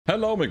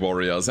Hello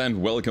Mechwarriors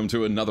and welcome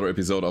to another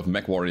episode of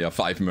Mechwarrior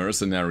 5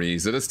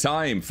 Mercenaries. It is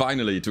time,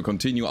 finally, to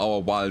continue our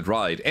wild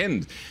ride.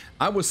 And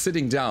I was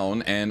sitting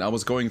down and I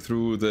was going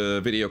through the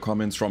video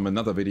comments from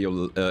another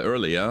video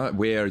earlier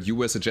where you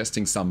were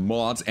suggesting some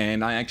mods,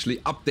 and I actually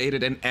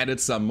updated and added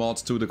some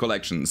mods to the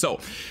collection. So,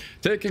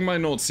 taking my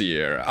notes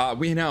here,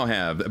 we now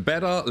have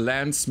better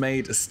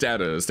landsmate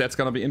status. That's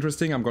gonna be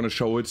interesting. I'm gonna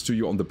show it to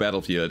you on the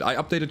battlefield. I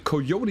updated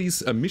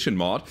Coyote's mission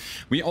mod.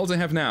 We also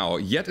have now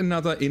yet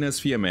another inner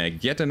sphere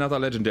mag, yet another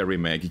legendary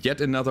mag,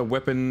 yet another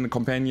weapon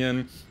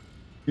companion.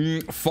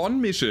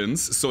 Fun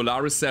missions,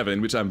 Solaris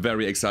 7, which I'm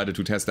very excited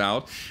to test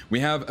out.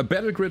 We have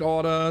Battle Grid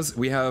orders,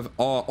 we have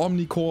our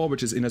Omnicore,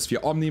 which is Inner Sphere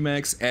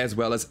Omni-Mechs, as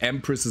well as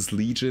Empress's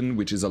Legion,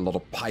 which is a lot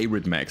of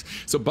Pirate Mechs.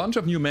 So a bunch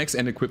of new mechs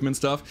and equipment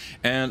stuff,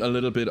 and a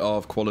little bit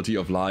of quality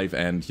of life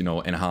and, you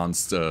know,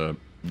 enhanced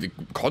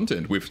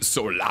content with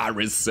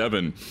Solaris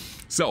 7.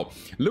 So,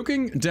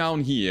 looking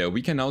down here,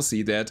 we can now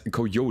see that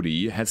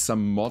Coyote has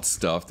some mod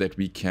stuff that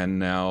we can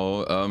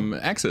now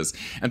access.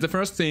 And the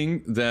first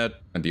thing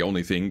that, and the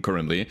only thing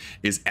currently,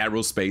 is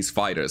aerospace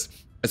fighters.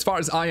 As far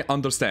as I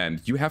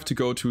understand, you have to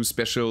go to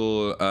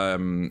special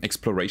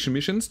exploration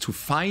missions to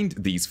find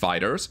these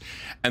fighters,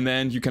 and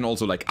then you can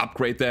also like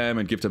upgrade them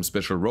and give them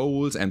special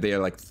roles, and there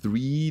are like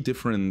 3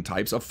 different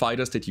types of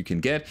fighters that you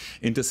can get: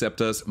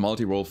 interceptors,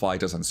 multi-role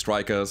fighters, and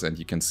strikers, and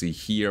you can see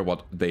here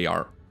what they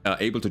are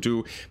able to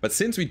do. But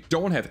since we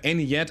don't have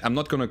any yet, I'm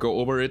not gonna go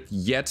over it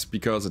yet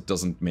because it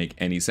doesn't make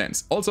any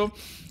sense. Also,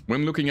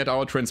 when looking at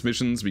our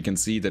transmissions, we can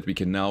see that we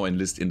can now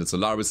enlist in the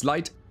Solaris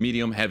Light,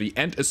 Medium, Heavy,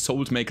 and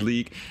Assault Mech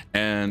League,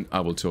 and I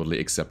will totally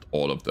accept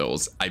all of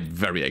those. I'm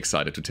very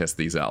excited to test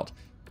these out.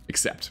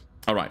 Accept.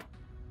 All right.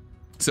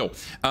 So,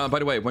 by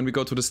the way, when we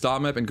go to the star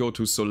map and go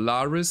to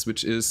Solaris,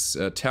 which is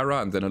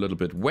Terra and then a little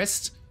bit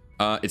west,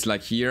 it's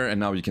like here, and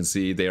now you can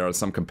see there are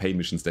some campaign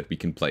missions that we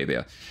can play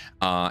there.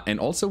 And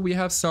also we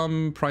have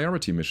some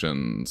priority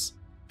missions.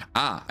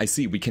 Ah, I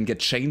see, we can get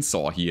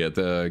Chainsaw here,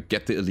 the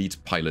Get the Elite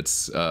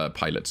Pilots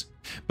pilot.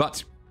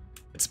 But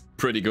it's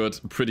pretty good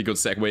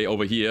segue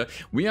over here.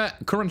 We are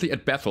currently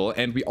at Battle,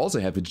 and we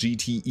also have a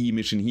GTE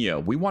mission here.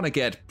 We want to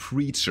get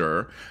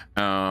Preacher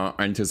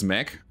and his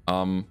mech.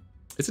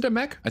 Is it a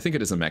mech? I think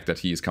it is a mech that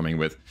he is coming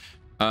with.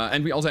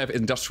 And we also have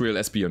Industrial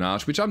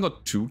Espionage, which I'm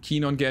not too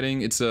keen on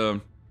getting. It's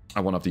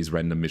one of these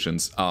random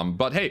missions.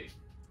 But hey,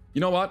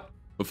 you know what?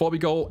 Before we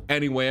go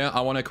anywhere, I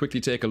want to quickly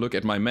take a look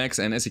at my mechs.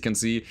 And as you can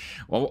see,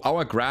 well,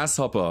 our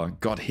Grasshopper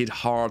got hit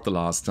hard the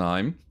last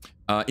time,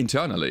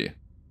 internally.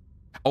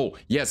 Oh,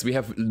 yes, we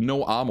have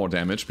no armor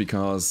damage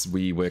because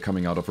we were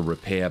coming out of a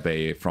repair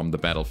bay from the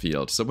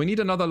battlefield. So we need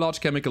another large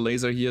chemical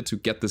laser here to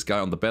get this guy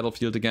on the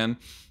battlefield again.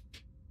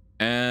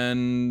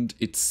 And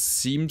it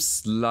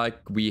seems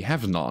like we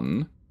have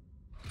none.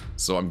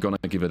 So I'm gonna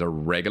give it a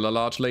regular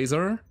large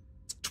laser.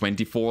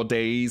 24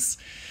 days.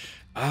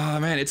 Ah,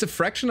 man, it's a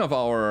fraction of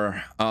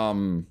our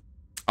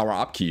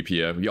upkeep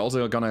here. We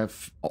also gonna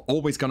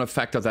always gonna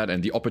factor that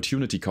in, the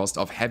opportunity cost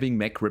of having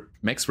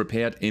mechs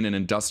repaired in an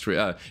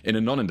industrial, in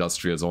a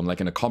non-industrial zone, like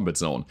in a combat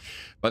zone.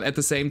 But at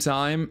the same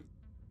time,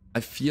 I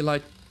feel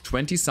like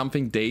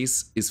 20-something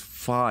days is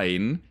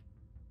fine.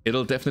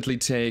 It'll definitely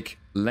take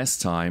less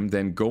time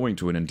than going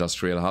to an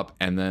industrial hub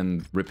and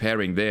then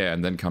repairing there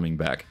and then coming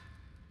back.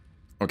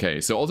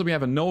 Okay, so also we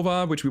have a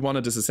Nova, which we want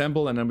to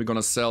disassemble, and then we're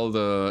gonna sell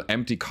the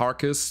empty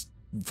carcass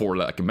for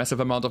like a massive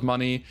amount of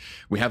money.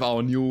 We have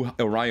our new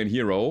Orion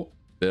Hero,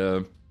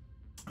 the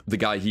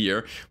guy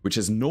here, which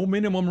has no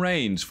minimum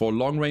range for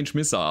long-range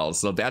missiles,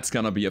 so that's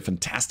gonna be a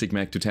fantastic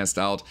mech to test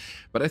out.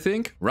 But I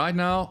think right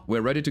now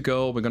we're ready to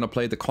go. We're gonna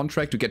play the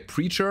contract to get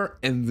Preacher,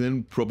 and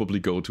then probably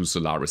go to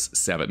Solaris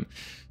 7.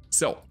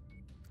 So,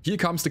 here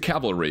comes the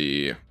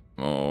cavalry.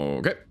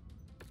 Okay.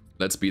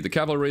 Let's be the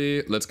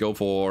cavalry. Let's go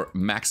for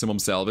maximum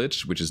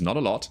salvage, which is not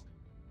a lot.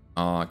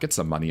 Get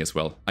some money as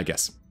well, I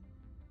guess.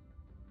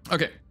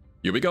 Okay,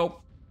 here we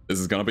go. This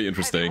is gonna be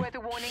interesting.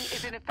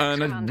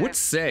 And I would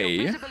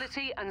say,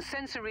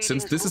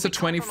 since this is a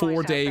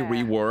 24-day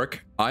rework,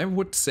 I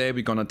would say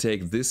we're gonna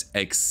take this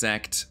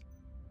exact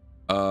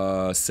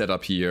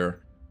setup here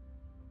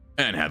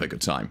and have a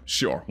good time.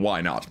 Sure,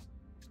 why not?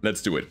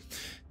 Let's do it.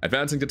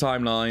 Advancing the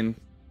timeline.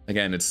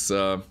 Again, it's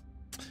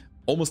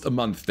almost a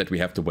month that we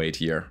have to wait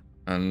here.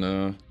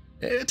 And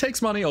it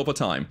takes money over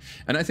time.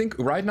 And I think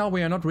right now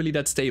we are not really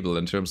that stable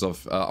in terms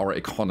of our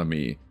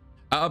economy.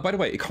 By the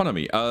way,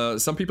 economy.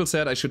 Some people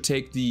said I should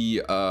take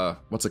the,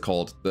 what's it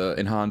called? The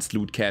enhanced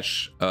loot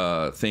cache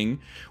thing,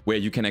 where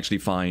you can actually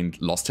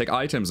find lost tech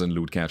items and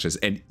loot caches,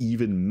 and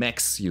even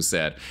mechs, you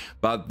said.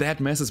 But that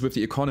messes with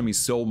the economy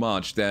so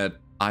much that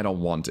I don't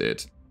want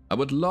it. I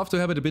would love to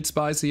have it a bit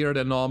spicier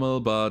than normal,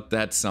 but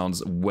that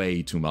sounds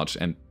way too much.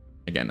 And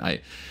again,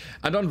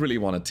 I don't really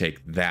want to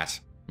take that,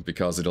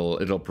 because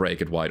it'll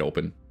break it wide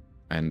open.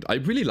 And I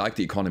really like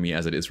the economy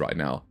as it is right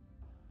now.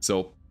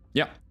 So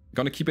yeah,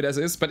 gonna keep it as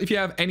is. But if you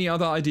have any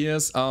other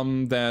ideas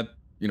that,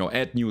 you know,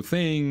 add new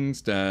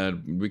things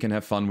that we can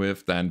have fun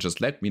with, then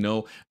just let me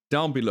know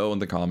down below in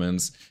the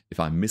comments. If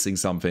I'm missing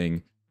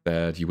something,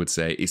 that you would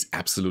say is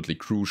absolutely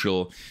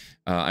crucial.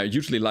 I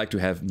usually like to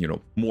have, you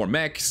know, more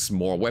mechs,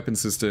 more weapon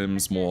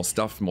systems, more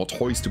stuff, more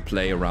toys to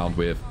play around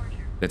with.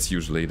 That's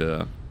usually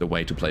the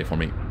way to play for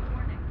me.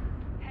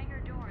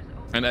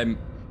 And I'm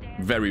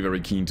very, very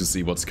keen to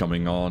see what's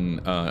coming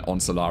on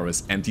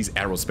Solaris and these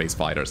aerospace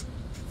fighters.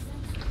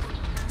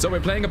 So we're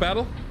playing a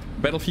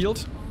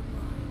battlefield.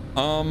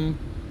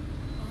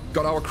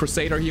 Got our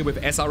Crusader here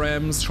with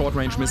SRMs,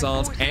 short-range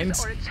missiles, and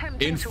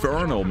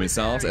Inferno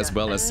missiles, as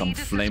well as some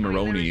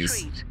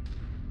Flameronis.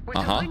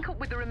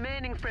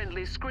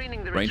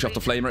 Range of the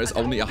Flamer is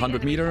only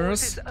 100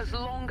 meters. As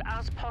long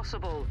as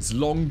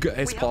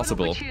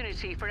possible.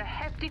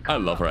 I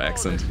love her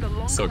accent.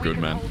 So good,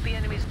 man.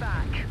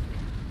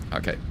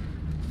 Okay.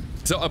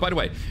 So, by the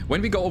way,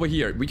 when we go over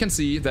here, we can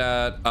see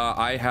that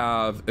I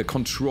have a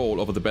control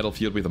over the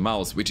battlefield with a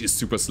mouse, which is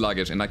super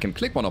sluggish, and I can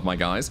click one of my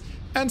guys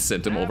and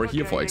send them over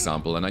here, for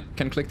example, and I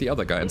can click the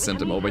other guy and send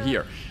them over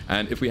here.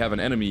 And if we have an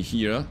enemy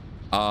here,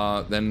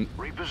 then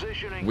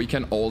we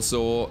can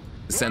also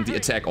send the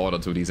attack order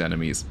to these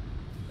enemies.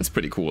 That's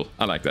pretty cool.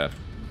 I like that.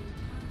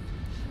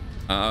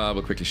 I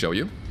will quickly show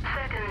you.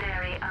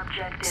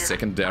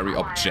 Secondary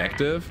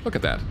objective. Look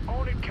at that.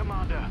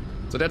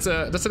 So that's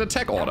an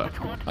attack order.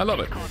 I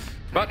love it.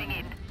 But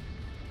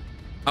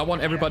I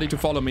want everybody to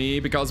follow me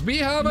because we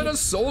have an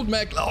assault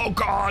mech. Oh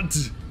god!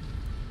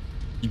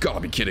 You gotta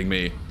be kidding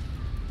me.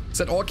 Is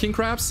that all king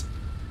crabs?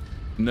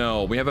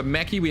 No, we have a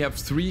Mechie, we have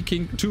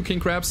two king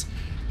crabs,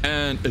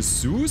 and a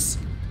Zeus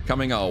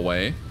coming our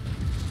way.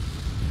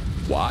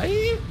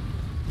 Why?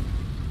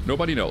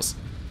 Nobody knows.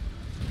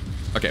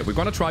 Okay, we're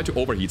gonna try to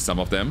overheat some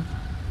of them.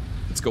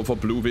 Let's go for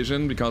blue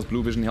vision because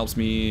blue vision helps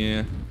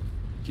me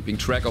keeping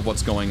track of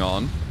what's going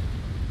on.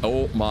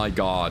 Oh my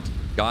god.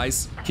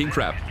 Guys, king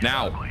crab,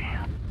 now.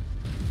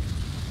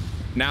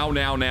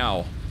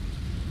 Now.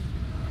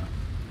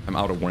 I'm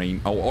out of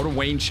range. Oh, out of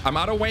range. I'm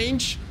out of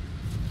range.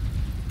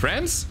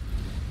 Friends?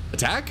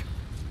 Attack?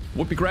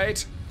 Would be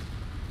great.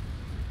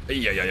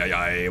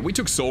 Yeah. We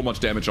took so much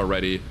damage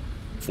already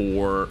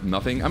for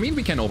nothing. I mean,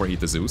 we can overheat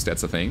the Zeus,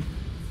 that's the thing.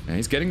 Yeah,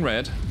 he's getting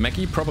red.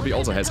 Mechie probably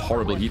also has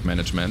horrible heat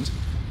management.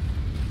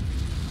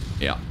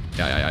 Yeah.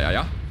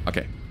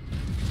 Okay.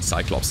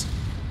 Cyclops.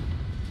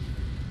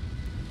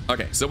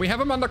 Okay, so we have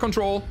him under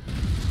control.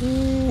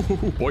 Ooh,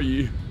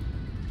 boy.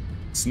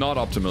 It's not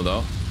optimal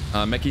though.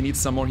 Mechie needs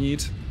some more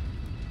heat.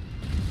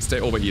 Stay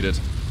overheated.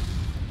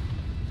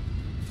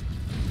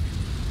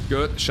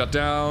 Good. Shut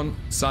down.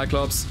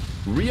 Cyclops.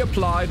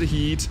 Reapply the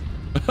heat.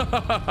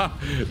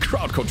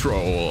 Crowd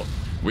control.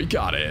 We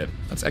got it.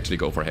 Let's actually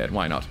go for head.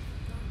 Why not?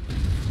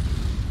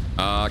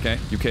 Okay,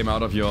 you came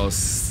out of your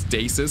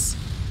stasis.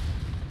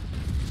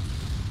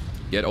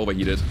 Get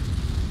overheated.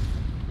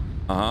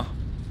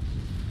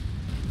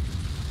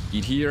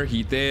 Heat here,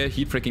 heat there,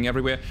 heat freaking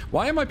everywhere.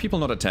 Why are my people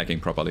not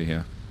attacking properly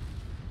here?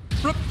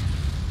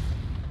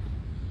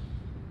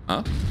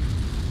 Huh?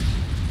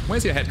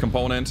 Where's your head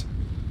component?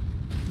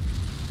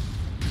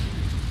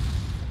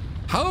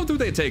 How do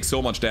they take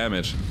so much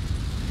damage?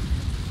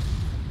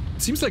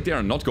 It seems like they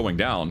are not going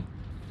down.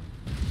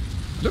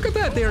 Look at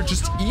that, they're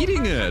just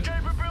eating it.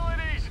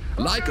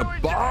 Like a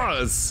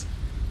boss.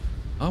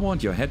 I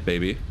want your head,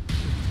 baby.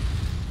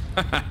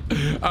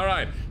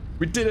 Alright,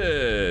 we did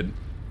it.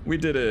 We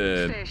did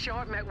it.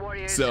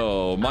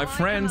 So, my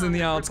friends in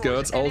the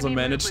outskirts also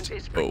managed...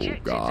 Oh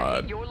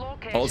god.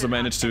 Also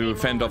managed to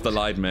fend off the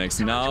light mechs.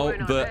 Now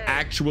the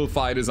actual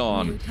fight is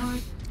on.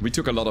 We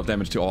took a lot of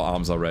damage to our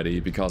arms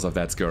already because of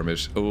that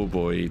skirmish. Oh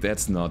boy,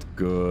 that's not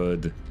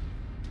good.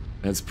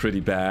 That's pretty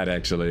bad,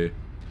 actually.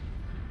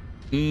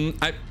 You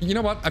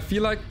know what? I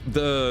feel like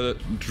the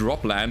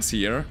drop lands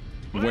here,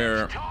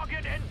 where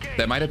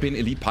there might have been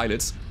elite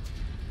pilots,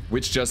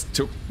 which just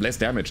took less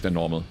damage than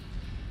normal.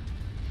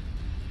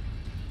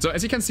 So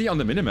as you can see on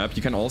the minimap,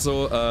 you can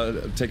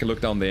also take a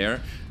look down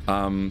there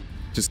to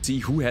see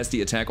who has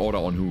the attack order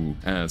on who.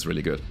 And that's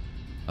really good.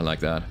 I like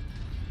that.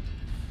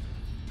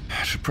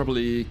 I should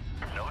probably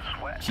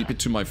keep it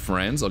to my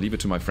friends or leave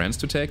it to my friends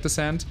to take the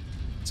sand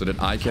so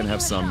that I can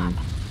have some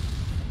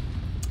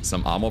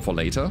armor for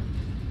later.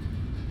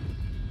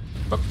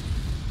 Oh,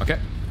 okay,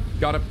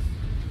 got it.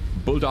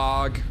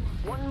 Bulldog.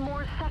 One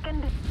more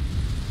second.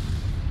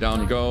 Down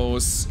he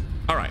goes.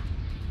 All right.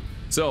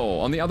 So,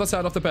 on the other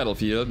side of the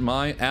battlefield,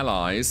 my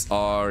allies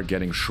are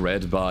getting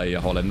shredded by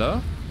a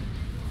Holländer.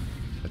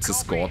 It's a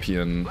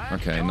Scorpion.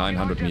 Okay,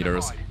 900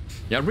 meters.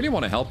 Yeah, I really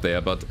want to help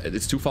there, but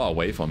it's too far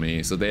away for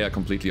me, so they are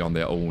completely on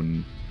their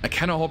own. I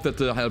kind of hope that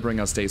the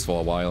Hellbringer stays for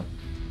a while.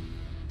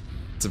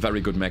 It's a very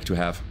good mech to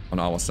have on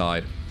our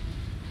side.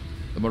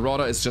 The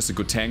Marauder is just a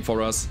good tank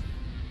for us.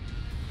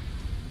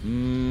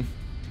 I'm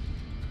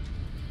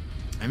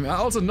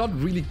also not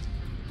really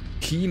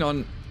keen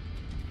on...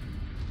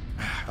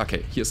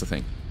 Okay, here's the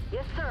thing.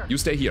 Yes, sir. You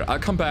stay here. I'll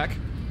come back.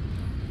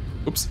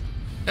 Oops.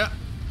 Yeah.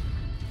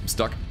 I'm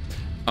stuck.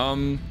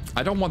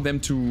 I don't want them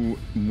to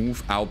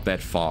move out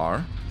that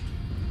far.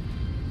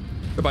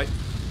 Goodbye.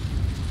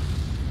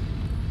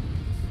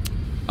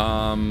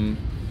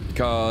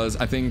 Because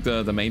I think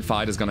the main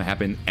fight is gonna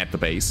happen at the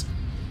base.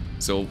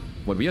 So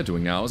what we are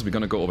doing now is we're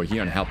gonna go over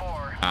here and help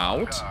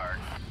out.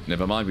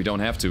 Never mind, we don't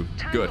have to.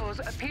 Good.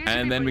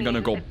 And then we're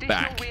gonna go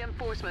back.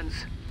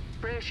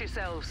 Brace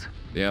yourselves.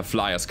 There are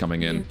flyers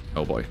coming in.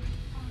 Oh boy.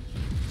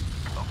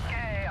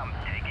 Okay, I'm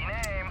taking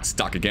aim.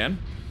 Stuck again.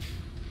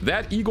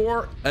 That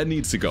Igor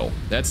needs to go.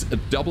 That's a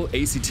double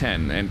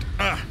AC-10. And,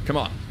 come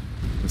on.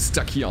 I'm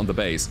stuck here on the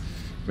base.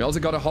 We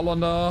also got a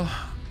Hollander.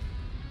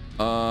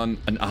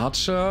 An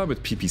Archer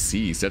with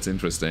PPCs. That's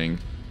interesting.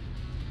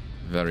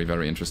 Very,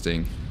 very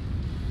interesting.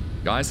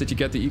 Guys, did you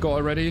get the Igor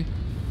already?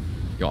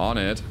 You're on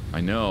it. I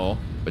know.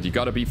 But you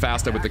gotta be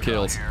faster with the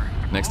kills.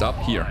 Next up,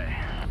 here.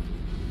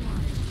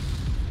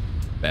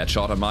 Bad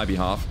shot on my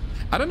behalf.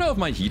 I don't know if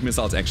my heat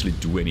missiles actually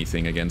do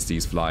anything against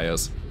these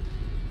flyers.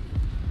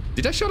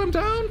 Did I shut him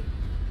down?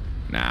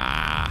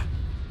 Nah,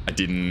 I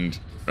didn't,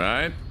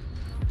 right?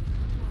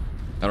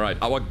 Alright,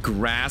 our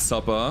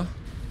Grasshopper.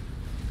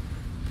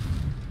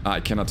 I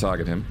cannot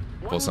target him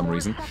for some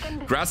reason.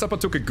 Grasshopper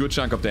took a good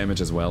chunk of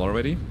damage as well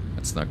already.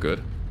 That's not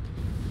good.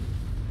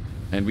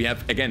 And we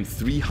have, again,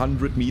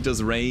 300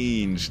 meters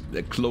range.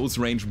 A close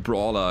range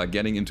brawler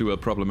getting into a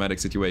problematic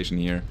situation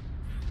here.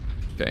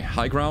 Okay,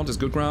 high ground is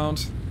good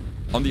ground.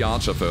 On the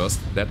Archer first.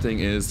 That thing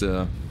is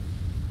a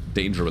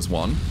dangerous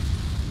one.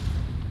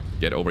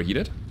 Get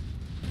overheated.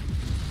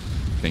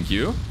 Thank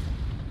you.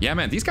 Yeah,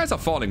 man, these guys are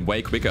falling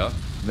way quicker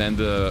than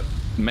the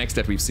mechs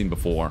that we've seen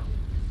before.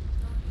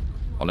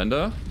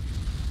 Hollander,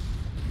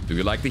 do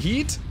you like the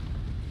heat?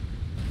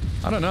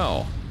 I don't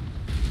know.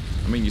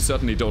 I mean, you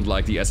certainly don't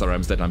like the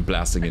SRMs that I'm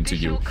blasting into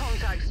you.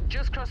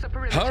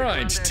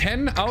 Alright,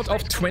 10 out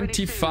of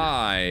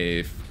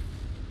 25.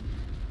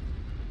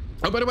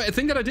 Oh, by the way, I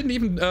think that I didn't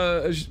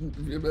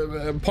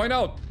even point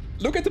out.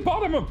 Look at the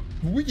bottom of...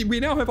 We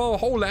now have our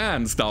whole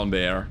lands down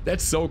there.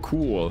 That's so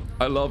cool.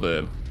 I love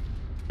it.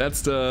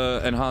 That's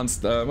the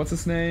enhanced... what's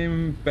his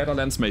name? Better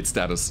Landsmate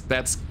status.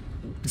 That's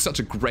such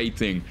a great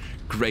thing.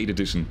 Great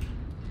addition.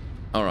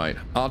 Alright.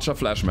 Archer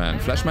Flashman.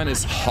 Flashman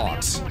is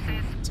hot.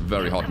 It's a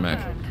very hot mech.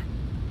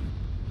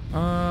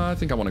 I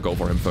think I want to go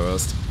for him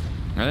first.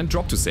 And then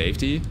drop to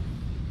safety.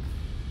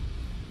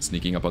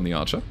 Sneaking up on the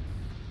Archer.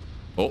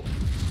 Oh.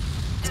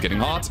 It's getting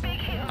hot.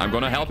 I'm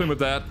gonna help him with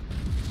that.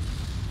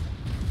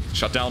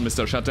 Shut down,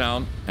 Mr.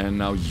 Shutdown. And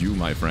now you,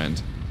 my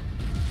friend.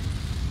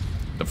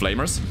 The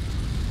Flamers.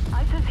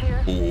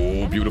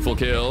 Oh, beautiful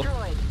kill.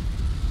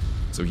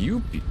 So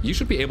you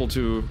should be able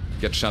to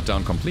get shut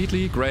down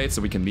completely. Great,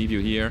 so we can leave you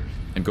here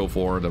and go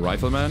for the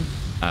Rifleman.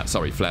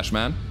 Sorry,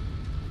 Flashman.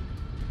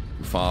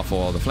 Too far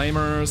for the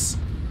Flamers.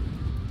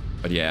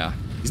 But yeah,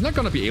 he's not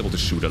gonna be able to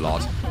shoot a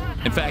lot.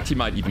 In fact, he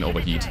might even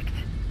overheat.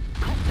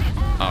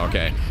 Oh,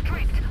 okay.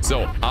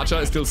 So, Archer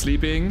is still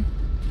sleeping.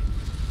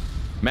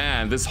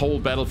 Man, this whole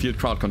battlefield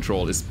crowd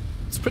control is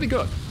pretty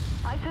good.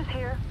 ISIS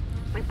here.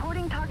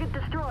 Reporting target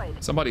destroyed.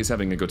 Somebody's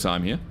having a good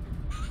time here.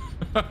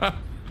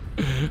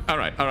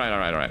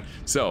 Alright.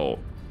 So,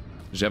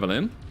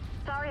 Javelin.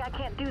 Sorry, I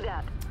can't do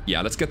that.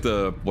 Yeah, let's get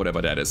the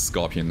whatever that is,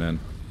 Scorpion then.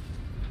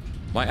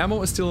 My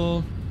ammo is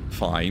still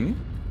fine.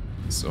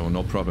 So,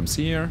 no problems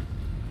here.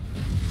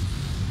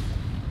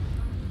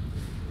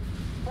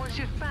 Once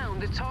you've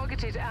found the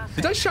targeted asset,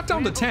 did I shut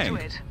down the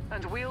tank?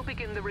 And we'll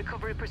begin the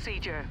recovery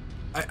procedure.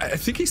 I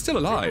think he's still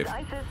alive.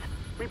 ISIS.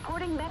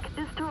 Reporting mech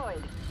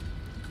destroyed.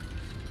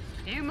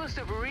 You must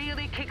have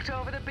really kicked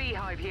over the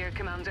beehive here,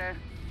 Commander.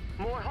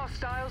 More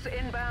hostiles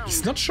inbound.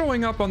 He's not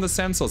showing up on the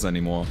sensors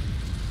anymore.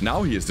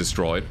 Now he is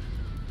destroyed.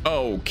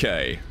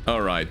 Okay.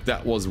 Alright,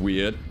 that was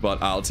weird,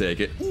 but I'll take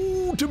it.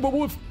 Ooh,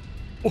 Timberwolf!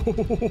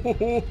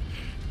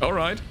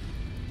 Alright.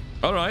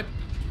 Alright.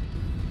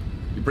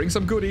 You bring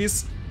some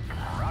goodies.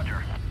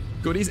 Roger.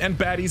 Goodies and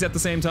baddies at the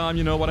same time,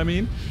 you know what I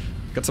mean?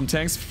 Got some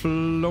tanks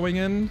flowing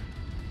in.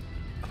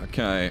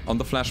 Okay, on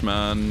the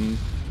Flashman.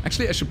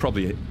 Actually, I should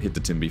probably hit the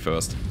Timby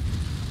first.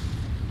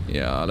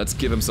 Yeah, let's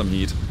give him some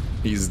heat.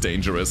 He's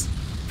dangerous.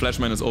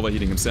 Flashman is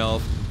overheating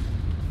himself.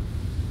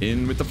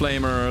 In with the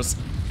Flamers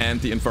and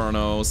the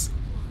Infernos.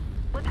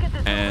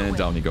 And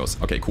down he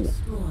goes. Okay, cool.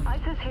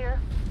 ISIS here.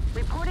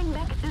 Reporting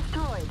mech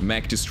destroyed.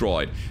 Mech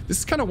destroyed. This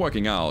is kind of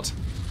working out.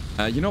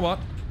 You know what?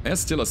 There's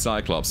still a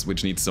Cyclops,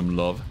 which needs some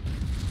love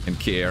and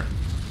care.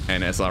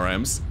 And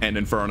SRMs and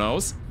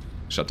Infernos.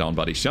 Shut down,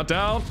 buddy. Shut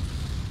down!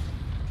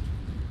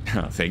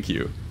 Thank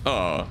you.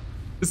 Oh,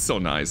 it's so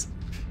nice.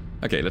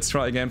 Okay, let's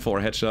try again for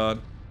a headshot.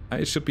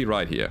 It should be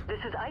right here. This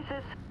is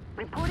ISIS.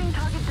 Reporting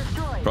target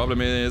destroyed.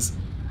 Problem is...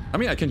 I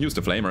mean, I can use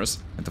the Flamers.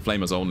 And the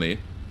Flamers only.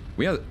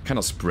 We are kind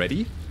of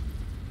spready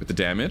with the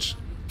damage.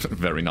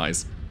 Very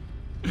nice.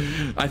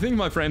 I think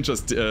my friend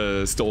just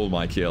stole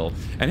my kill.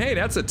 And hey,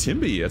 that's a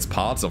Timby. It's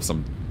parts of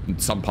some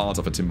parts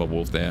of a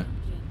Timberwolf there.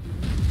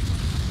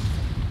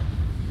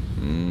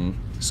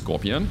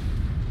 Scorpion.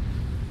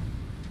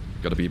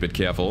 Gotta be a bit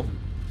careful.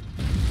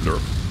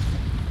 Blurp.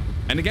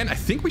 And again, I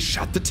think we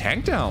shut the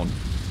tank down.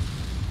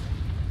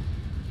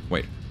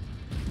 Wait.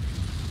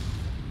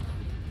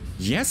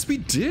 Yes, we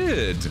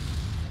did.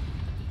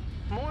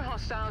 More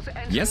hostiles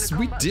entering Yes, the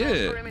we combat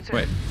did. perimeter.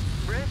 Wait.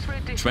 Brace for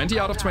additional 20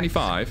 out of contacts.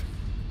 25.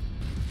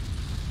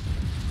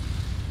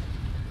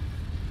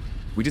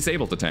 We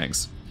disabled the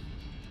tanks.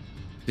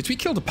 Did we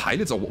kill the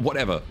pilots or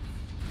whatever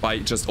by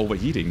just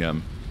overheating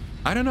them?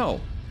 I don't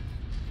know.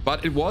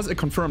 But it was a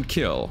confirmed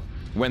kill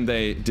when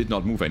they did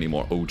not move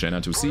anymore. Oh,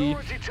 Jenna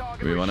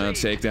 2C. We want to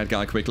take that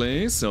guy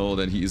quickly so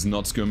that he is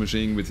not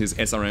skirmishing with his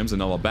SRMs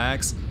in our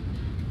backs.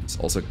 There's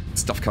also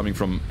stuff coming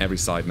from every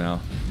side now.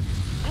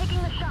 Taking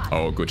the shot.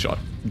 Oh, good shot.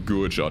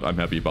 Good shot. I'm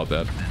happy about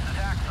that.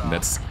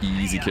 That's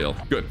easy kill.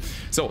 Good.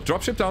 So,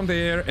 dropship down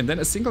there, and then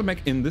a single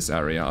mech in this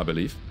area, I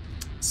believe.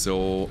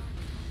 So,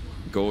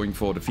 going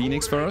for the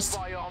Phoenix first.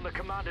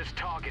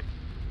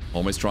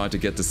 Always try to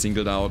get the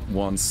singled out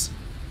once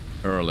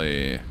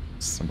early.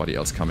 Somebody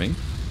else coming.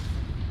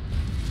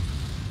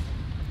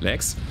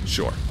 Lex?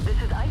 Sure.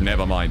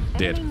 Never mind.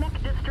 Dead.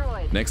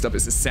 Next up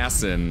is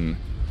Assassin.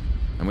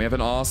 And we have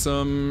an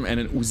Awesome and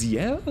an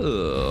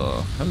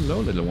Uziel. Hello,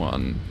 little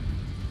one.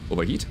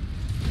 Overheat.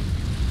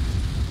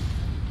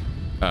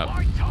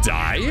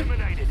 Die?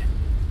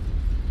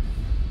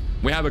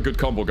 We have a good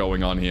combo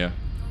going on here.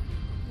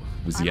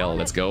 Uziel,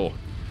 let's go.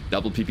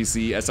 Double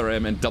PPC,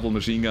 SRM, and double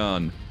machine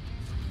gun.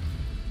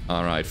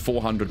 Alright,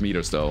 400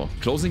 meters though.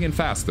 Closing in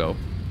fast though.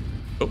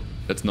 Oh,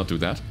 let's not do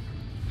that.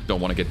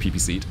 Don't want to get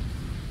PPC'd.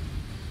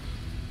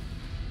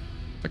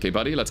 Okay,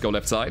 buddy, let's go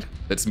left side.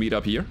 Let's meet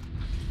up here.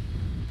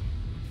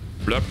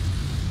 Blurp.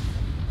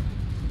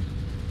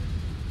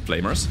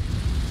 Flamers.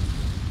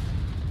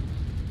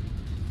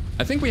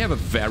 I think we have a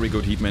very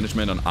good heat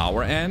management on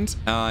our end.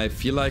 I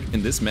feel like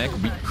in this mech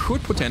we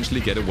could potentially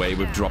get away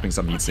with dropping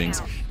some heat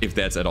sinks, if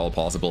that's at all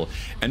possible.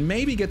 And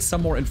maybe get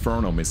some more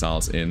Inferno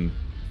missiles in,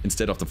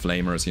 instead of the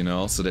Flamers, you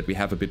know, so that we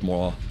have a bit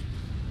more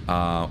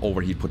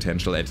overheat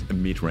potential at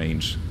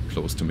mid-range,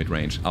 close to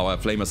mid-range. Our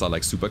Flamers are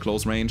like super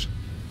close range.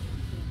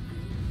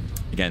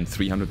 Again,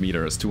 300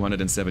 meters,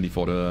 270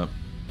 for the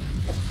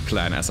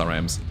clan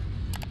SRMs.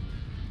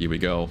 Here we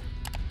go.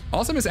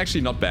 Awesome is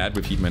actually not bad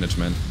with heat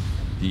management.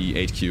 The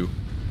 8Q.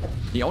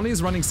 He only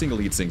is running single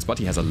heat sinks, but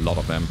he has a lot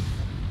of them.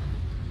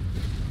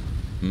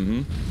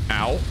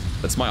 Ow.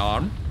 That's my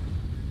arm.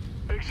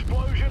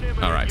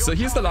 Alright, so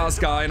here's the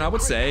last guy, and I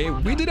would say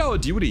we did our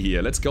duty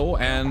here. Let's go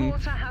and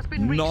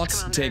not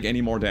take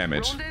any more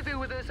damage.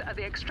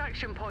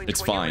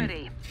 It's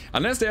fine.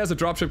 Unless there's a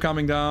dropship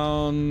coming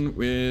down,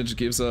 which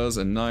gives us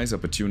a nice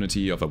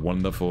opportunity of a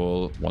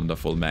wonderful,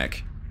 wonderful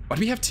mech. But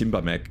we have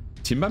Timber Mech.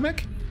 Timber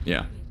Mech?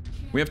 Yeah.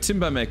 We have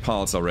Timber Mech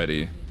parts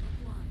already.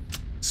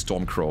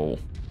 Stormcrow.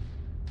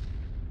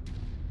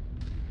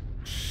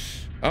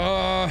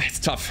 It's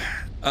tough.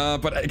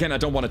 But again, I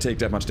don't want to take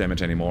that much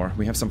damage anymore.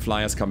 We have some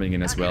flyers coming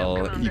in as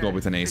well. Ego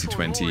with an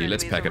AC-20.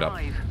 Let's pack it up.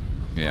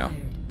 Yeah,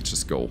 let's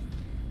just go.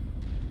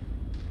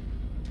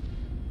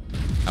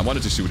 I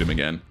wanted to shoot him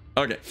again.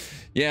 Okay.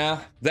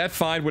 Yeah, that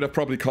fight would have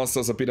probably cost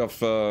us a bit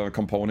of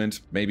component.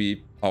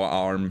 Maybe our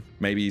arm,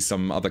 maybe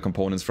some other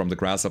components from the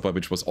Grasshopper,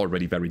 which was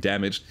already very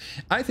damaged.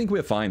 I think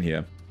we're fine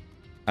here.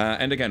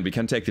 And again, we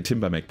can take the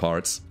Timber Mech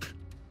parts.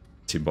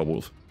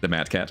 Timberwolf, the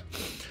Mad Cat.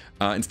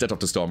 Instead of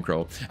the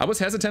Stormcrow. I was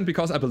hesitant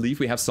because I believe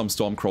we have some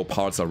Stormcrow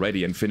parts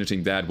already, and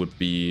finishing that would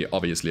be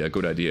obviously a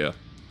good idea.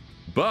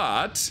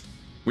 But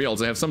we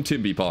also have some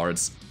Timby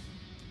parts.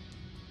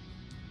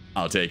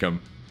 I'll take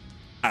them.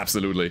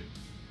 Absolutely.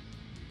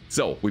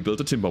 So, we built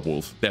a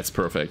Timberwolf. That's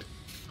perfect.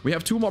 We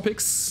have 2 more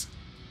picks.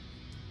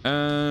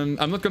 And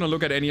I'm not gonna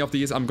look at any of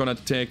these. I'm gonna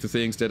take the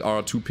things that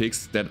are 2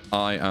 picks that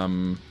I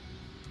am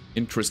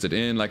interested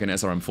in, like an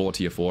SRM4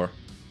 tier 4.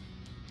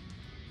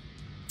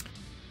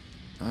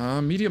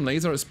 Medium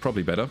laser is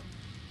probably better.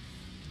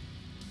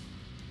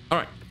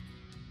 Alright.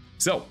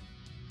 So,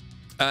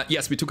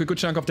 yes, we took a good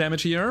chunk of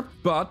damage here,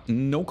 but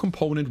no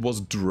component was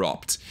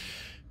dropped.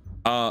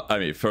 I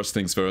mean, first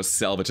things first,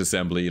 salvage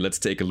assembly. Let's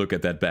take a look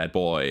at that bad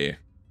boy.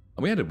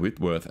 We had a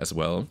Whitworth as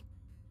well.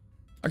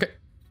 Okay.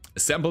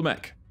 Assemble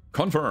mech.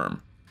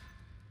 Confirm.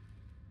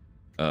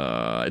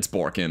 It's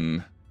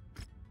Borkin.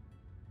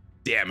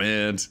 Damn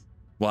it.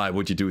 Why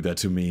would you do that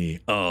to me?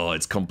 Oh,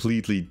 it's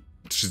completely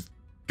just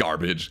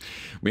garbage.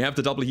 We have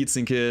the double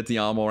heatsink kit, the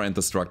armor, and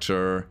the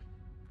structure.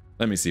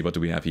 Let me see, what do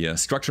we have here?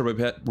 Structure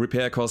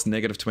repair cost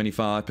negative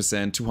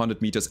 25%,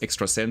 200 meters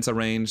extra sensor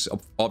range.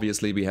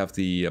 Obviously, we have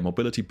the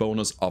mobility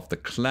bonus of the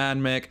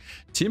clan mech.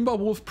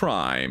 Timberwolf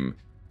Prime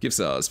gives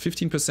us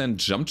 15%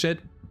 jump jet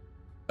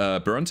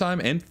burn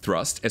time and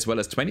thrust, as well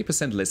as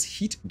 20% less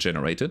heat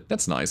generated.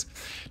 That's nice.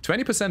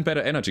 20%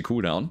 better energy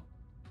cooldown.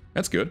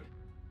 That's good.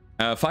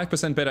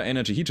 5% better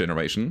energy heat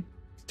generation.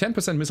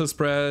 10% missile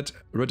spread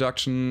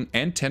reduction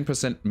and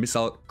 10%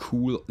 missile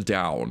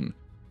cooldown.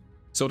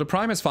 So the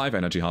Prime has 5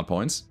 energy hard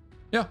points.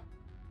 Yeah,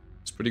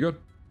 it's pretty good.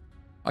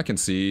 I can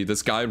see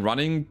this guy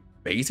running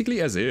basically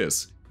as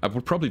is. I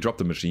would probably drop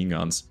the machine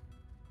guns.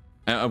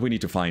 We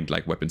need to find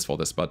like weapons for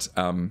this, but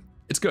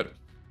it's good.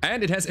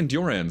 And it has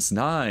endurance.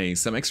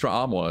 Nice. Some extra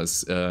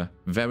armors.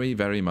 Very,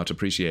 very much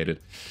appreciated.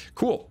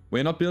 Cool.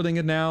 We're not building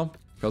it now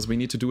because we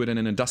need to do it in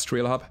an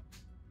industrial hub.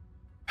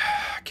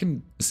 I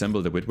can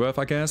assemble the Whitworth,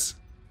 I guess,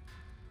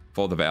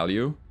 for the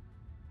value.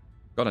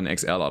 Got an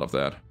XL out of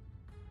that.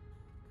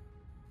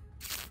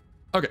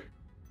 Okay,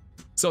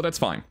 so that's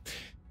fine.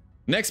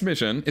 Next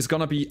mission is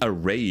gonna be a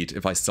raid,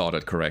 if I saw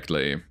that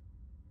correctly.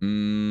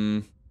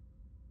 Maybe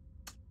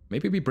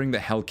we bring the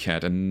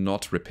Hellcat and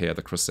not repair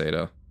the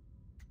Crusader.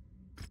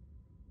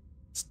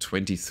 It's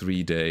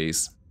 23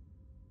 days.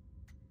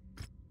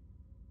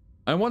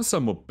 I want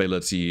some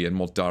mobility and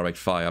more direct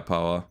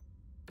firepower.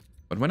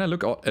 But when I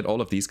look at all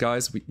of these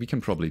guys, we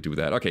can probably do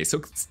that. Okay,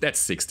 so that's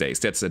 6 days.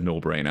 That's a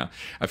no-brainer.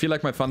 I feel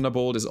like my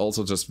Thunderbolt is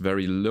also just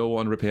very low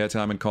on repair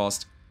time and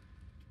cost.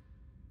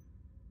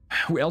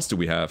 Who else do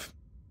we have?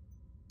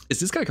 Is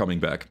this guy coming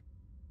back?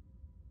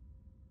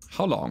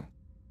 How long?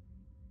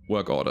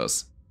 Work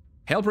orders.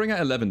 Hellbringer,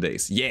 11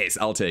 days. Yes,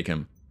 I'll take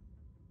him.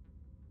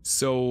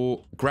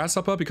 So,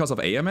 Grasshopper because of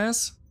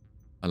AMS?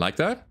 I like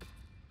that.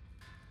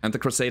 And the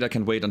Crusader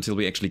can wait until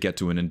we actually get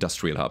to an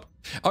industrial hub.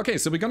 Okay,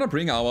 so we're gonna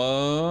bring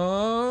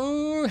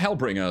our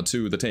Hellbringer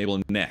to the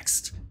table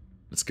next.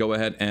 Let's go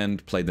ahead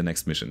and play the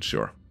next mission,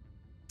 sure.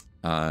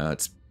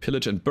 It's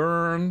Pillage and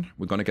Burn.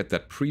 We're gonna get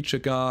that Preacher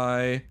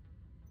guy.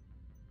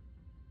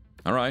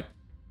 Alright.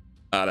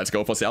 Let's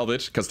go for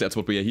salvage, because that's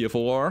what we are here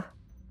for.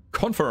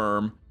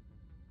 Confirm.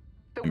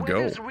 The And go.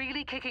 weather's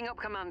really kicking up,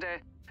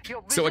 Commander.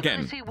 Your So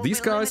again, visibility will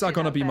these be guys are limited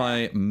gonna out be there.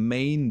 my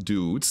main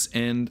dudes,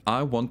 and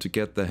I want to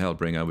get the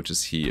Hellbringer, which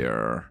is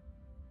here.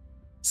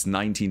 It's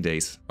 19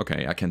 days.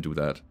 Okay, I can do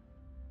that.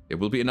 It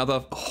will be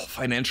another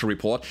financial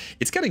report.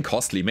 It's getting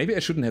costly. Maybe I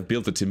shouldn't have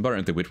built the Timber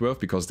and the Whitworth,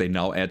 because they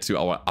now add to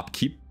our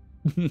upkeep.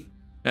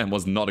 That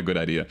was not a good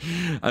idea.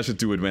 I should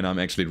do it when I'm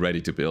actually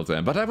ready to build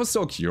them. But I was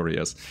so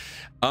curious.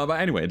 But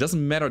anyway, it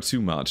doesn't matter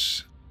too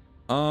much.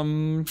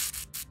 I'm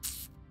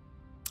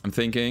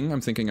thinking.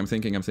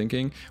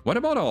 What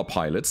about our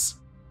pilots?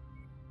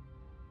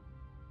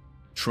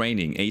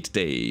 Training, 8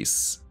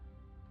 days.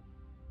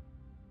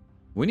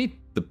 We need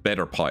the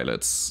better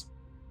pilots.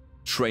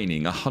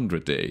 Training,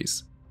 100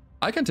 days.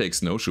 I can take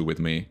Snowshoe with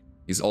me.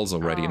 He's also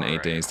ready in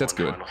 8 days. That's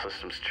good. Final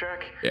systems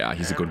check. Yeah,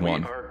 he's a good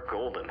one. We are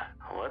golden.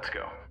 Let's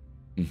go.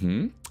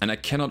 And I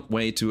cannot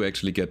wait to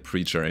actually get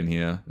Preacher in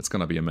here. It's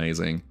gonna be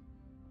amazing.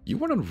 You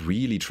want to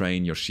really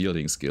train your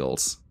shielding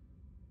skills.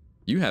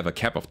 You have a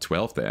cap of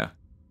 12 there.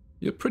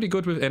 You're pretty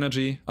good with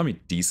energy. I mean,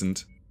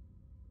 decent.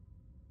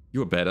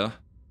 You're better.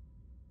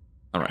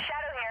 Alright.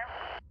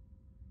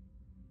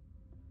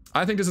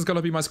 I think this is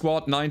gonna be my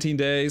squad. 19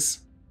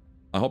 days.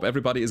 I hope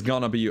everybody is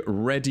gonna be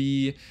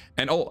ready.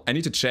 And oh, I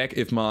need to check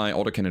if my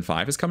Autocannon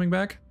 5 is coming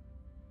back.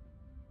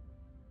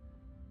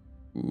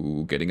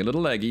 Ooh, getting a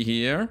little laggy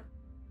here.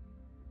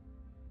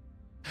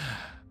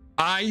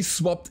 I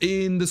swapped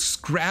in the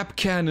scrap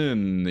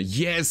cannon.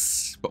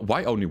 Yes. But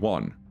why only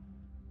one?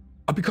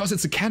 Oh, because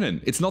it's a cannon.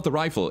 It's not the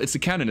rifle. It's the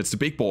cannon. It's the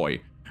big boy.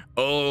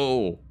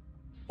 Oh.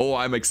 Oh,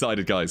 I'm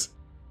excited, guys.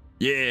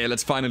 Yeah,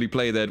 let's finally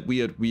play that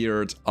weird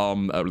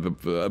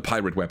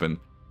pirate weapon.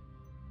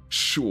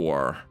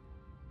 Sure.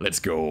 Let's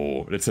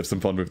go. Let's have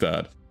some fun with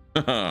that.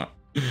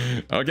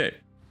 Okay.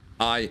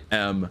 I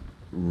am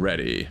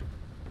ready.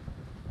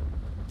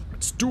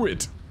 Let's do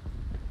it.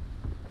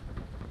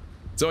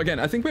 So again,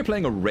 I think we're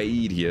playing a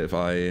raid here, if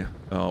I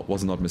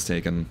was not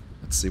mistaken.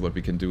 Let's see what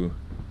we can do.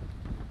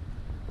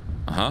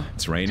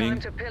 It's raining. Time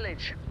to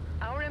pillage.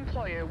 Our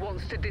employer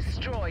wants to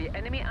destroy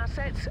enemy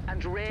assets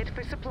and raid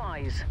for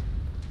supplies.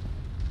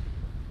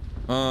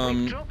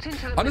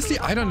 Honestly,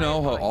 I don't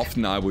know how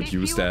often I would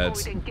use that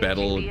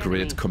battle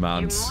grid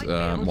command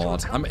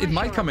mod. It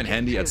might come in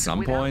handy at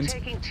some point.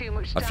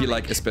 I feel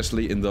like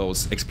especially in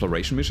those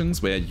exploration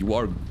missions where you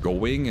are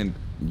going and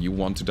you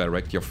want to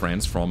direct your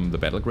friends from the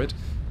battle grid.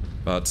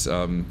 But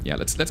yeah,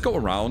 let's go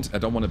around. I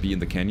don't want to be in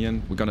the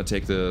canyon. We're gonna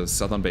take the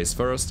southern base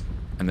first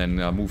and then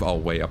move our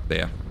way up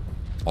there.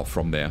 Or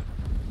from there.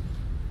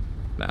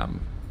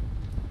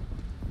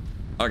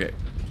 Okay,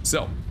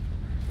 so.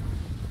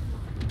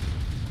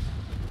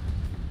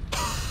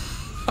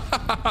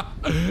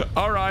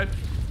 Alright.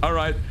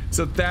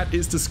 So that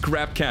is the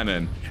scrap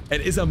cannon.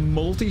 It is a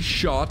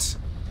multi-shot.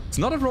 It's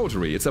not a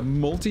rotary, it's a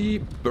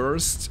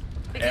multi-burst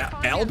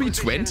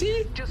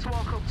LB-20? Just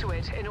walk up to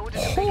it in order to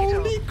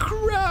Holy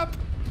crap!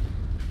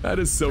 That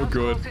is so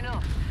good.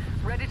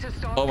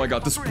 Oh my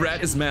god, the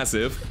spread is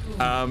massive.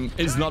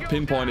 It's not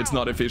pinpoint, it's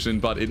not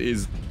efficient, but it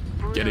is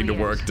getting the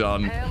work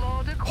done.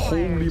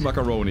 Holy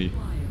macaroni.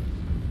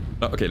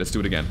 Okay, let's do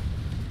it again.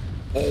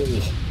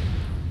 Oh.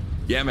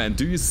 Yeah, man,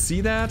 do you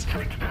see that?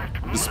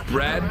 The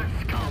spread?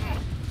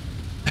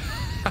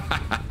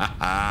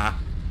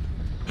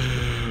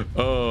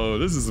 Oh,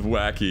 this is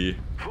wacky.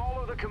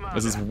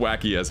 This is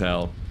wacky as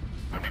hell.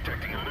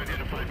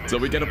 So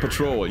we get a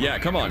patrol. Yeah,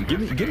 come on,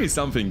 give me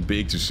something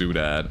big to shoot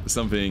at.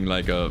 Something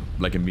like a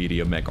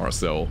medium mech or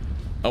so.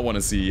 I want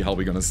to see how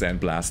we're gonna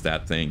sandblast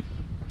that thing.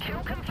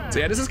 So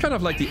yeah, this is kind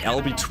of like the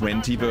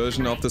LB-20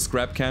 version of the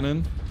scrap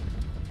cannon.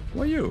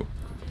 Who are you?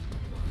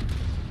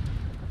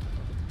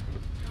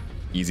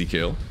 Easy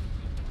kill.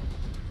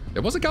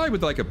 There was a guy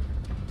with like a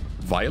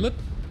violet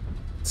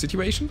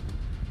situation.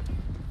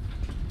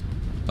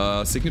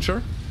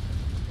 Signature.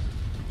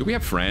 Do we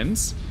have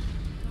friends?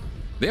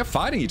 They are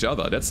fighting each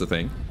other, that's the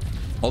thing.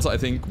 Also, I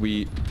think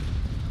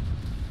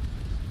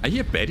I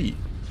hear Betty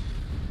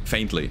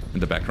faintly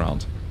in the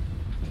background.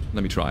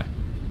 Let me try.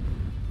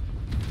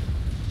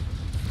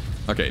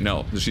 Okay,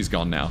 no, she's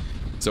gone now.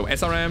 So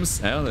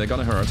SRMs, well, they're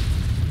gonna hurt.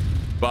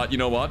 But you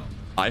know what?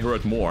 I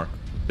hurt more.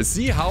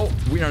 See how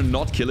we are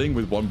not killing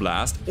with one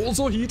blast?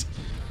 Also heat.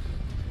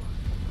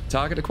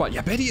 Target acquired.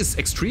 Yeah, Betty is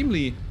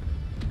extremely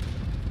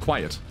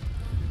quiet.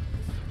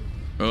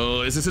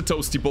 Oh, is this a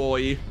toasty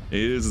boy?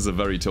 This is a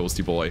very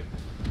toasty boy.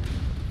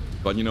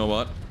 But you know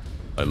what?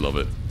 I love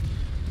it.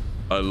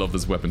 I love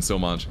this weapon so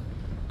much.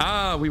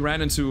 Ah, we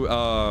ran into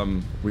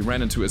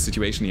a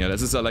situation here.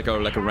 This is like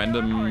a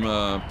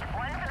random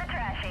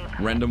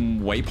random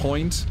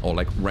waypoint or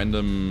like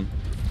random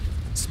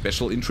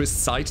special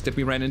interest site that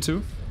we ran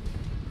into.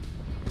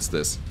 What's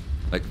this?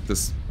 Like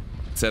this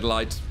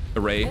satellite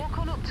array. Walk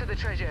on up to the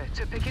treasure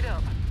to pick it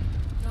up.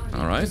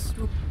 All right.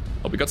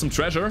 Oh, we got some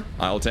treasure.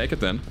 I'll take it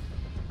then.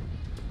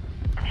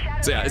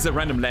 So yeah, it's a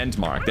random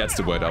landmark. That's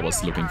the word I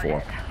was looking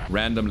for.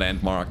 Random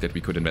landmark that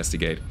we could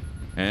investigate.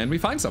 And we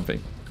find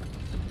something.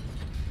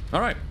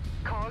 Alright.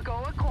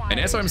 An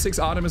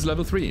SRM6 Artemis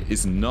level 3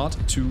 is not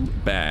too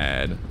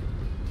bad.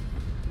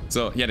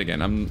 So, yet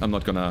again, I'm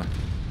not gonna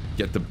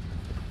get the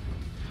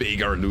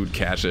bigger loot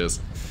caches.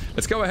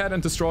 Let's go ahead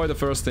and destroy the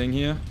first thing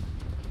here.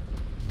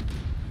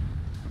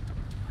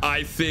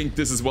 I think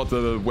this is what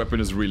the weapon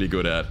is really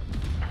good at.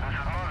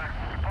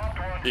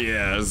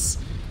 Yes.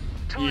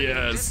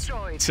 Yes.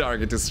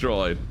 Target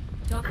destroyed.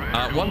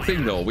 One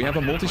thing though, we have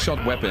a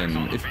multi-shot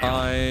weapon. If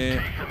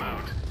I...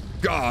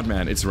 God,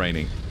 man, it's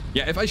raining.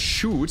 Yeah, if I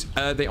shoot,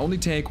 they only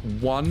take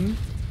one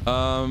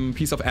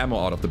piece of ammo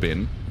out of the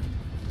bin.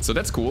 So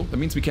that's cool. That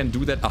means we can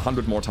do that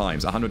 100 more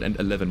times.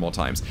 111 more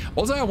times.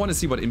 Also, I want to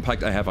see what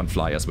impact I have on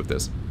flyers with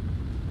this.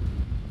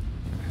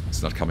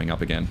 It's not coming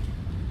up again.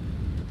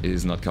 It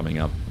is not coming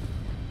up.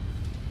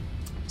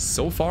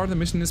 So far, the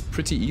mission is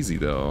pretty easy,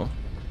 though.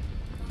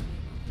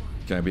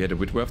 Okay, we had a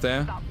Whitworth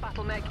there.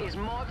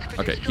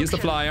 Okay, here's the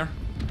flyer.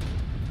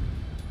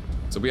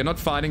 So we are not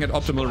fighting at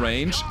optimal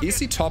range. Is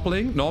he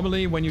toppling?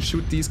 Normally, when you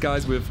shoot these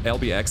guys with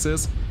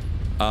LBXs,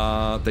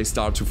 they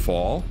start to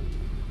fall.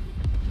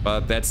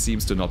 But that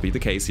seems to not be the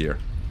case here.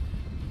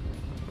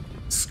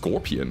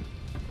 Scorpion.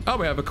 Oh,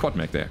 we have a quad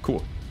mech there.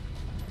 Cool.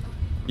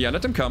 Yeah,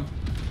 let them come.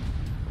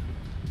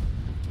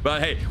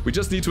 But hey, we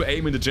just need to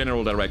aim in the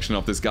general direction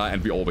of this guy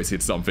and we always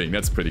hit something.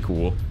 That's pretty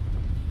cool.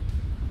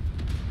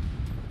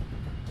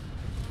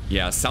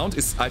 Yeah, sound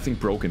is, I think,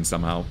 broken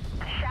somehow.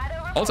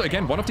 Also,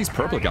 again, one of these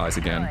purple guys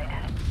again.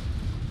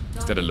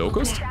 Is that a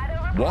locust?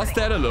 Was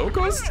that a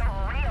locust?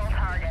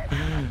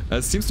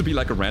 It seems to be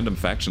like a random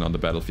faction on the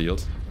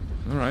battlefield.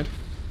 Alright.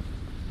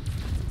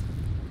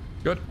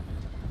 Good.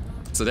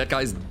 So that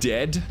guy's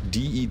dead.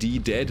 D-E-D,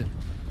 dead.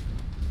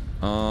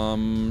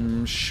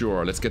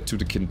 Sure, let's get to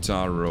the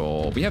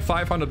Kintaro. We have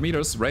 500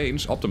 meters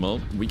range,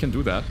 optimal. We can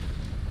do that.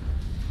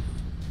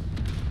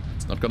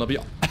 It's not gonna be...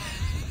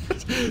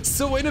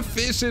 so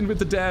inefficient with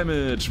the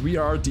damage. We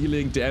are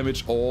dealing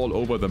damage all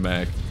over the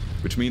mech,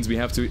 which means we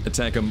have to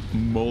attack him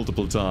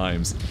multiple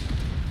times.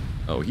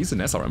 Oh, he's an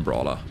SRM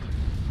brawler.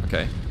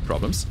 Okay,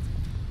 problems.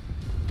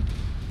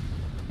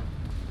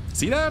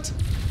 See that?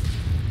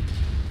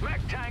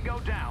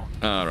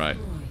 All right.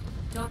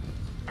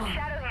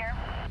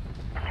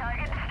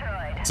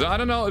 So I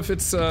don't know if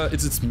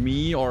it's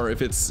me or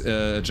if it's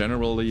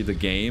generally the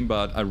game,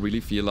 but I really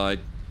feel like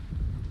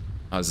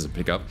this is a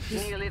pickup.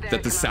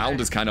 That the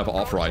sound is kind of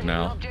off right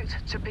now.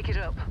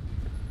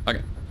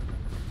 Okay.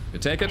 You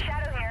take it.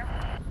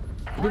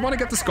 Do we want to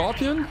get the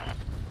Scorpion?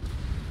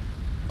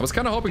 I was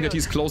kind of hoping that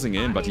he's closing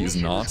in, but he's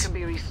not.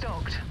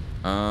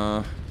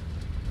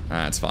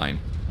 That's fine.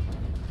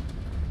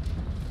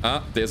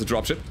 There's a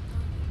dropship.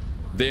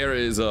 There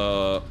is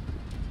a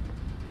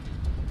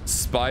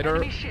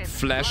Spider,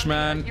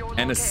 Flashman,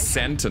 and a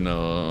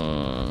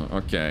Sentinel.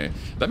 Okay.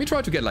 Let me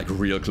try to get like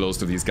real close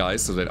to these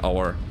guys so that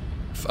our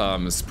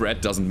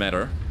spread doesn't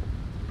matter.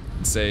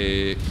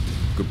 Say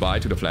goodbye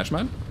to the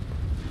Flashman.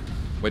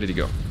 Where did he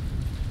go?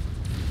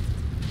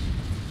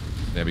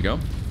 There we go.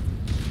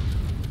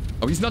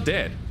 Oh, he's not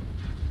dead.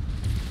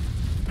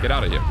 Get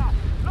out of here.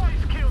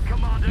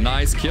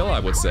 Nice kill, I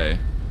would say.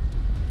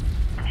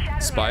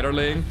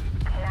 Spiderling.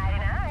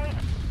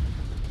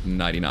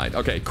 99.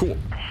 Okay, cool.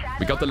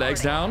 We got the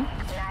legs down.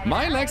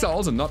 My legs are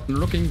also not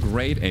looking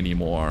great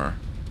anymore.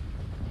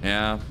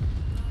 Yeah.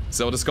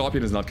 So the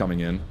Scorpion is not coming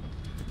in.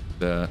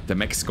 The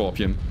Mech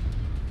Scorpion.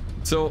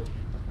 So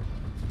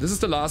this is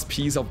the last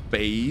piece of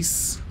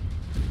base.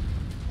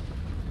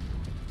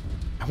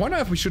 I wonder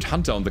if we should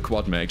hunt down the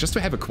quad mech just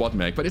to have a quad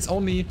mech, but it's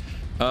only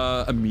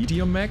a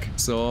medium mech,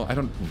 so I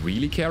don't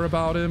really care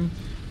about him.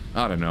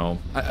 I don't know.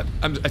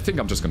 I think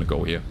I'm just gonna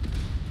go here.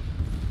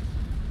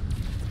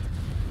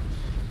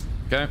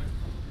 Okay.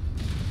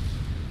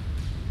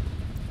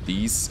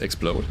 These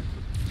explode.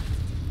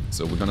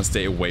 So we're gonna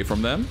stay away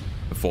from them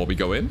before we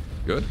go in.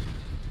 Good.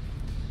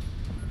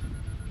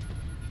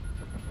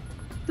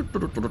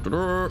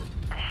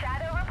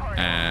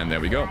 And there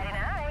we go.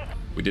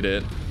 We did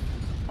it.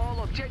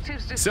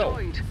 So,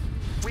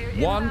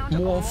 one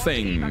more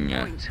thing.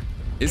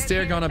 Is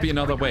there gonna be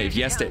another wave?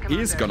 Yes, there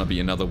is gonna be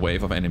another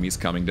wave of enemies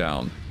coming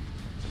down.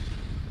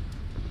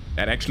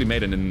 That actually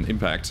made an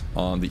impact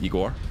on the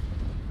Igor.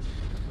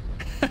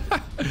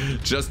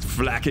 Just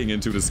flacking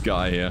into the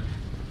sky here.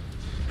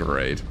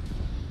 Great.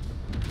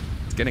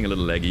 It's getting a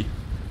little laggy.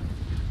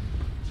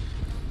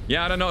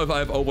 Yeah, I don't know if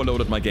I've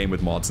overloaded my game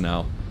with mods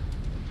now.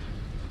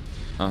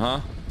 Uh-huh.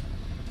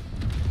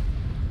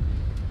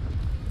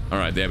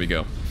 Alright, there we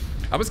go.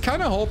 I was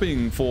kind of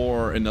hoping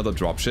for another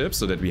dropship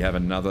so that we have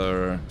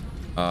another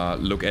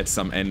look at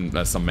some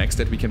mechs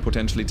that we can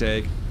potentially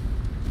take.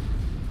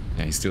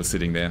 Yeah, he's still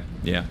sitting there.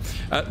 Yeah.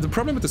 The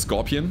problem with the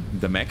Scorpion,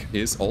 the mech,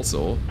 is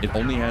also it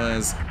only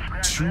has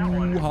 2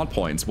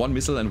 hardpoints. 1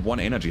 missile and 1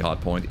 energy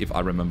hardpoint, if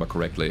I remember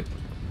correctly.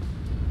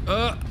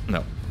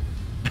 No.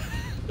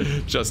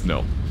 Just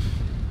no.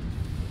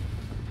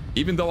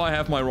 Even though I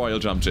have my royal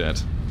jump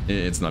jet,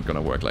 it's not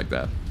gonna work like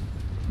that.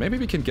 Maybe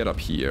we can get up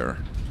here.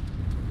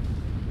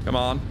 Come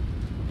on.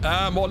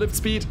 More lift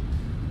speed.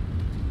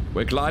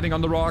 We're gliding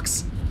on the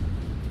rocks.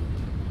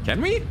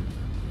 Can we?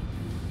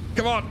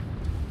 Come on.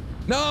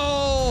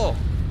 No!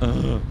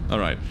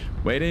 Alright.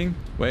 Waiting.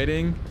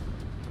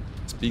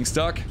 It's being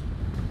stuck.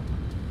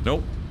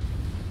 Nope.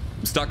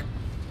 I'm stuck.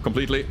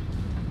 Completely.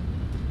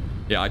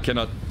 Yeah, I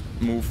cannot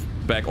move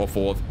back or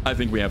forth. I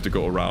think we have to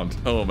go around.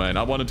 Oh man,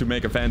 I wanted to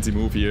make a fancy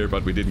move here,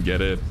 but we didn't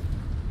get it.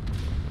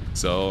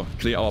 So,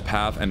 clear our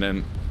path and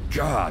then...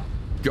 God,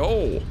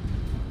 go!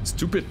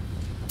 Stupid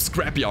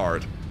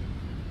scrapyard.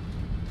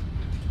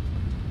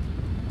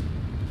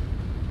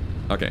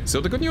 Okay,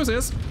 so the good news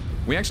is,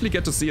 we actually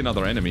get to see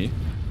another enemy.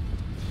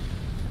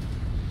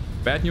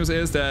 Bad news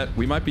is that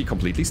we might be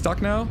completely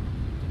stuck now.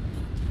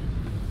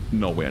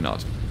 No, we're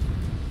not.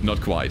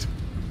 Not quite.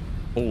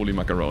 Holy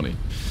macaroni.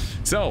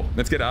 So,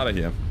 let's get out of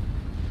here.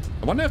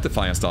 I wonder if the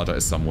fire starter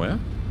is somewhere.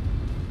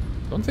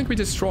 Don't think we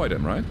destroyed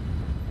him, right?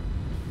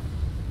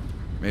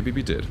 Maybe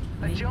we did.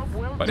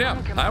 But yeah,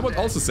 I would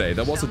also say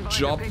that was a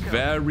job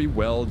very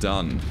well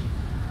done.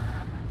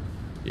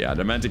 Yeah,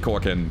 the Manticore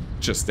can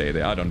just stay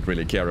there. I don't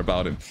really care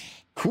about him.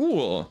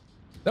 Cool.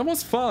 That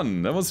was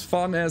fun. That was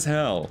fun as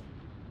hell.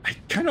 I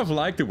kind of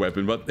like the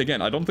weapon, but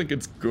again, I don't think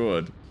it's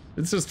good.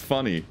 It's just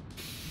funny.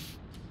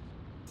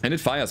 And it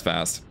fires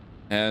fast.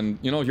 And,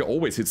 you know, you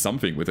always hit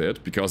something with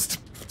it, because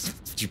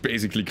you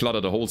basically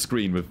clutter the whole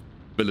screen with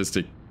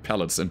ballistic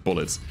pellets and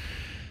bullets.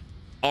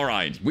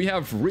 Alright, we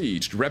have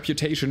reached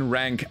reputation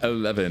rank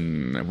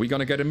 11. We're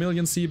gonna get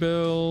 1,000,000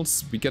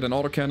 C-bills, we get an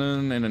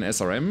autocannon and an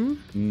SRM.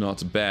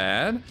 Not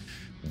bad.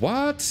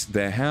 What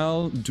the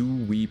hell do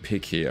we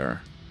pick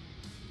here?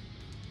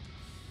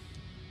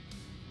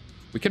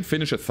 We can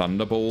finish a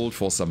Thunderbolt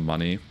for some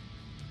money.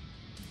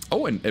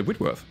 Oh, and a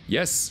Whitworth.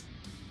 Yes.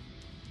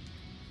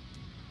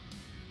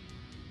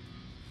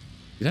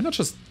 Did I not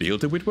just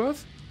build the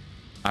Whitworth?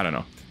 I don't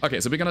know. Okay,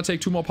 so we're gonna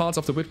take 2 more parts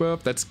of the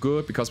Whitworth. That's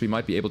good, because we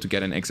might be able to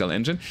get an XL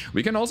engine.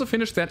 We can also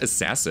finish that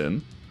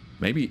Assassin.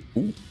 Maybe...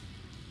 Ooh.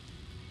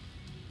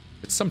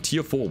 It's some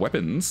tier 4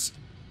 weapons.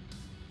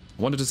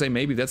 I wanted to say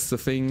maybe that's the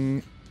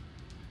thing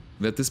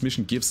that this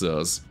mission gives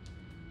us.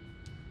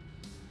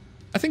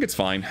 I think it's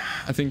fine.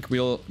 I think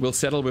we'll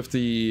settle with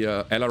the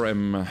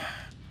LRM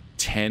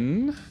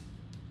 10.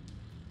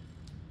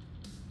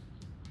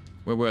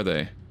 Where were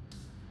they?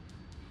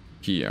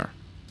 Here.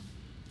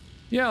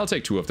 Yeah, I'll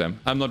take 2 of them.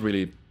 I'm not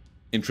really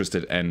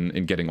interested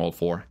in getting all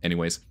 4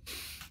 anyways.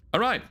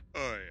 Alright.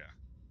 Oh yeah.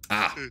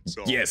 Ah,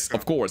 yes,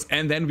 of course.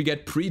 And then we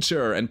get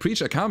Preacher. And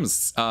Preacher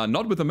comes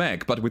not with a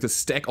mech, but with a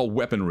stack of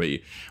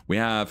weaponry. We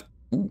have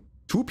 2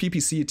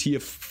 PPC tier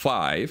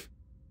 5.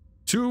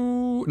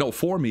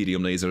 4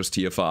 medium lasers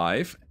tier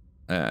 5.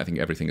 I think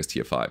everything is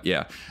tier 5.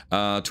 Yeah.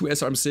 2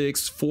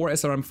 SRM6, 4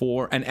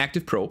 SRM4, an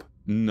active probe.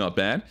 Not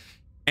bad.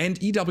 And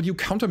EW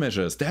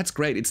countermeasures. That's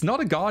great. It's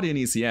not a Guardian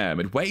ECM.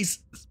 It weighs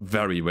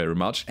very, very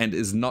much and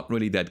is not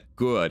really that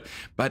good.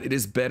 But it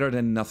is better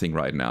than nothing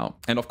right now.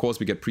 And of course,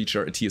 we get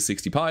Preacher, a tier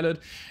 60 pilot.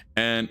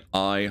 And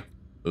I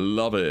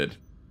love it.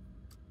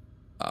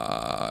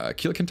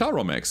 Kill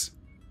Kentaro Mechs.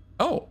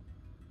 Oh.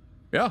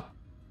 Yeah.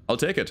 I'll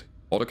take it.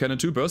 Autocannon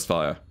 2 burst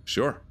fire.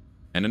 Sure.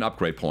 And an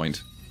upgrade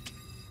point.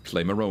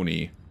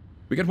 Claimeroni.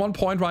 We get 1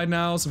 point right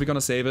now, so we're gonna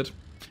save it.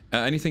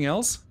 Anything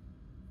else?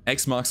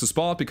 X marks the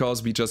spot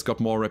because we just got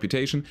more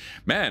reputation.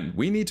 Man,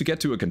 we need to get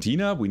to a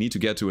cantina, we need to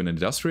get to an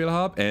industrial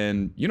hub,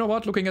 and you know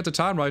what, looking at the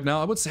time right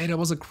now, I would say that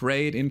was a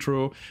great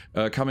intro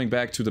coming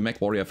back to the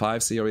Mechwarrior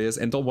 5 series.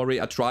 And don't worry,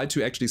 I tried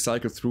to actually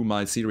cycle through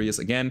my series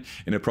again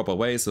in a proper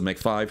way, so Mech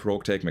 5,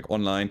 Rogue Tech, Mech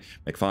Online,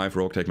 Mech 5,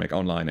 Rogue Tech, Mech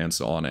Online, and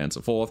so on and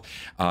so forth.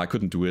 I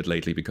couldn't do it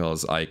lately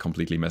because I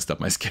completely messed up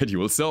my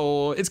schedule,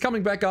 so it's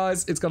coming back,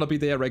 guys. It's gonna be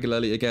there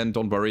regularly again,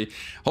 don't worry.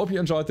 Hope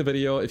you enjoyed the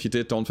video. If you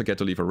did, don't forget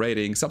to leave a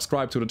rating,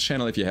 subscribe to the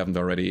channel if you haven't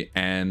already,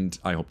 and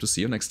I hope to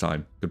see you next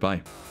time.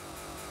 Goodbye.